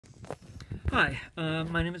Hi,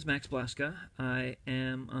 my name is Max Blaska. I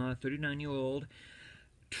am a 39-year-old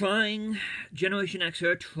Generation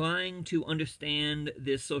Xer, trying to understand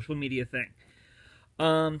this social media thing.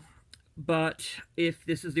 But if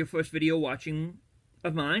this is your first video watching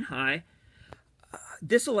of mine, hi.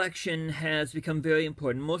 This election has become very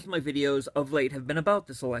important. Most of my videos of late have been about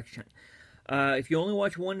this election. If you only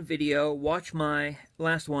watch one video, watch my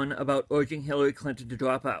last one about urging Hillary Clinton to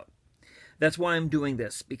drop out. That's why I'm doing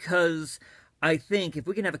this, because I think if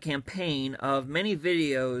we can have a campaign of many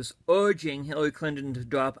videos urging Hillary Clinton to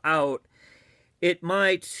drop out, it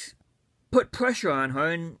might put pressure on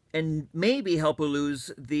her and maybe help her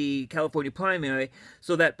lose the California primary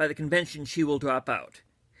so that by the convention she will drop out.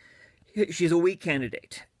 She's a weak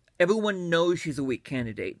candidate. Everyone knows she's a weak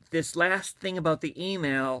candidate. This last thing about the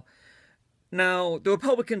email, now, the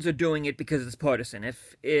Republicans are doing it because it's partisan.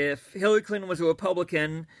 If Hillary Clinton was a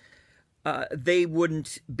Republican, they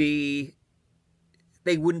wouldn't be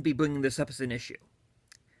bringing this up as an issue.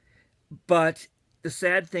 But the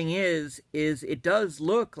sad thing is it does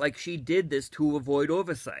look like she did this to avoid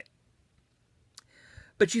oversight.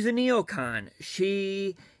 But she's a neocon.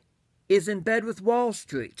 She is in bed with Wall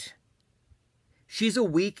Street. She's a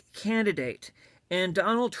weak candidate. And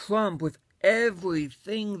Donald Trump, with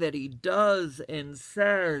everything that he does and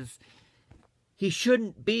says, he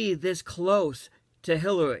shouldn't be this close to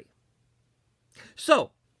Hillary.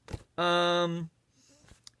 So,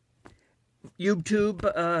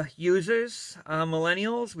 YouTube users,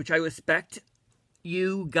 millennials, which I respect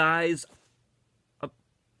you guys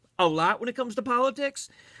a lot when it comes to politics,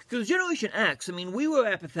 because Generation X, I mean, we were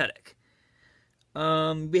apathetic. We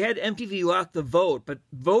had MTV Rock the Vote, but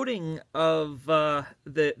voting of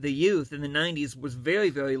the youth in the 90s was very,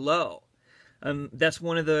 very low. That's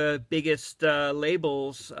one of the biggest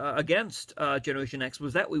labels against Generation X,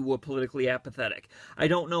 was that we were politically apathetic. I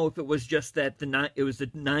don't know if it was just that it was the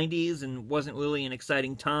 90s and wasn't really an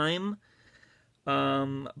exciting time.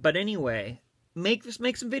 But anyway, make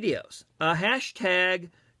some videos. Hashtag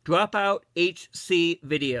DropoutHC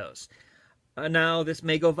videos. Now, this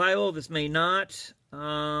may go viral, this may not,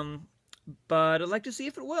 but I'd like to see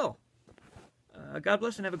if it will. God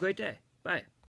bless and have a great day. Bye.